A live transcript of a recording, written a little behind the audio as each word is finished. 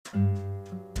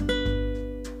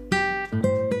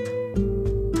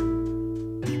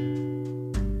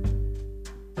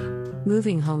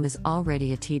Moving home is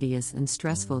already a tedious and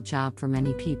stressful job for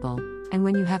many people, and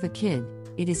when you have a kid,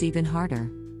 it is even harder.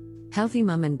 Healthy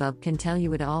Mum and Bub can tell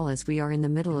you it all as we are in the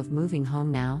middle of moving home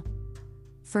now.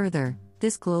 Further,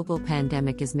 this global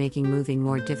pandemic is making moving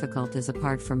more difficult as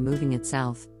apart from moving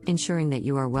itself, ensuring that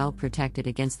you are well protected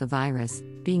against the virus,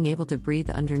 being able to breathe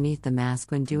underneath the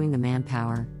mask when doing the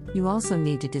manpower, you also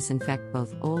need to disinfect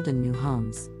both old and new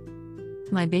homes.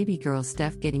 My baby girl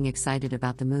Steph getting excited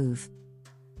about the move.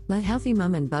 Let Healthy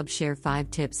Mum and Bub share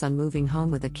 5 tips on moving home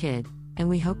with a kid, and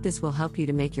we hope this will help you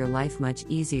to make your life much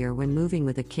easier when moving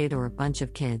with a kid or a bunch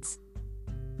of kids.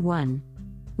 1.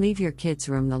 Leave your kid's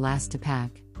room the last to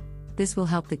pack. This will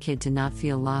help the kid to not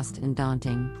feel lost and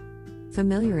daunting.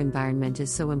 Familiar environment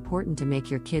is so important to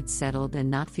make your kids settled and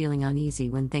not feeling uneasy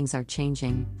when things are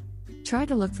changing. Try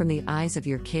to look from the eyes of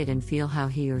your kid and feel how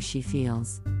he or she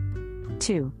feels.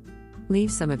 2.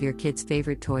 Leave some of your kid's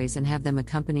favorite toys and have them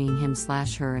accompanying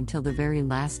him/her until the very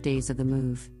last days of the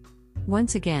move.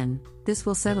 Once again, this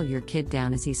will settle your kid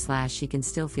down as he/she can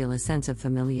still feel a sense of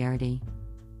familiarity.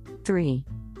 3.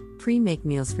 Pre-make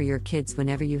meals for your kids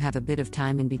whenever you have a bit of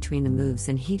time in between the moves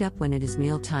and heat up when it is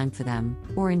meal time for them,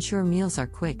 or ensure meals are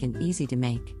quick and easy to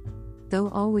make. Though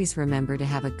always remember to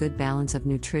have a good balance of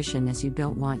nutrition as you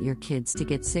don't want your kids to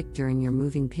get sick during your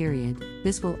moving period,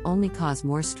 this will only cause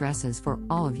more stresses for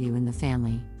all of you in the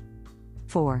family.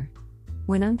 4.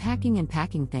 When unpacking and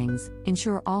packing things,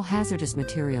 ensure all hazardous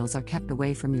materials are kept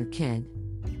away from your kid.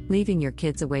 Leaving your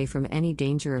kids away from any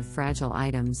danger of fragile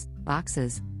items,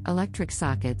 boxes, electric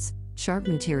sockets, sharp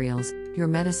materials, your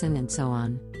medicine and so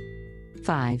on.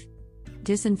 5.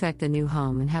 Disinfect the new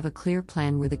home and have a clear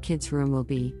plan where the kids' room will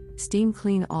be. Steam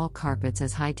clean all carpets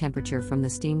as high temperature from the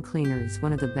steam cleaner is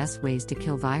one of the best ways to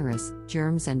kill virus,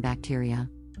 germs and bacteria.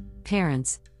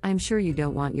 Parents, I'm sure you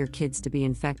don't want your kids to be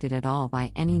infected at all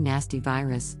by any nasty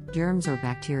virus, germs or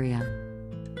bacteria.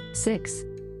 6.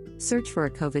 Search for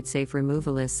a COVID-safe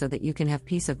removalist so that you can have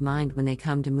peace of mind when they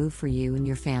come to move for you and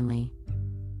your family.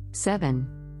 7.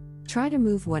 Try to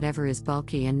move whatever is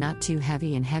bulky and not too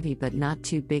heavy but not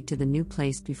too big to the new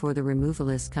place before the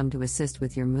removalists come to assist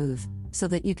with your move, so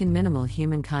that you can minimal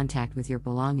human contact with your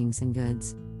belongings and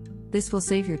goods. This will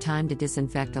save your time to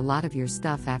disinfect a lot of your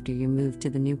stuff after you move to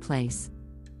the new place.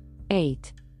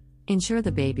 8. Ensure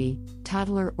the baby,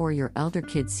 toddler or your elder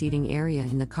kid's seating area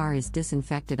in the car is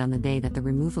disinfected on the day that the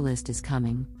removalist is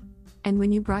coming. And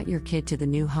when you brought your kid to the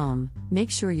new home,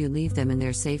 make sure you leave them in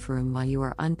their safe room while you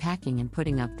are unpacking and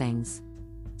putting up things,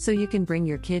 so you can bring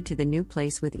your kid to the new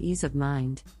place with ease of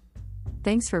mind.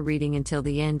 Thanks for reading until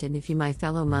the end, and if you, my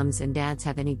fellow mums and dads,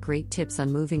 have any great tips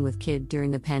on moving with kid during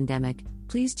the pandemic,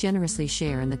 please generously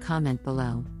share in the comment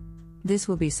below. This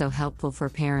will be so helpful for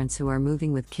parents who are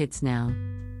moving with kids now.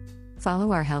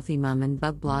 Follow our Healthy Mum and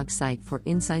Bub blog site for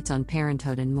insights on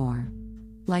parenthood and more.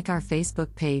 Like our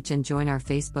Facebook page and join our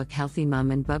Facebook Healthy Mum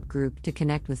and Bub group to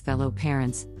connect with fellow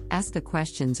parents, ask the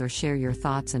questions or share your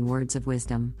thoughts and words of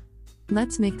wisdom.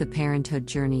 Let's make the parenthood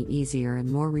journey easier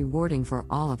and more rewarding for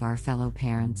all of our fellow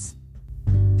parents.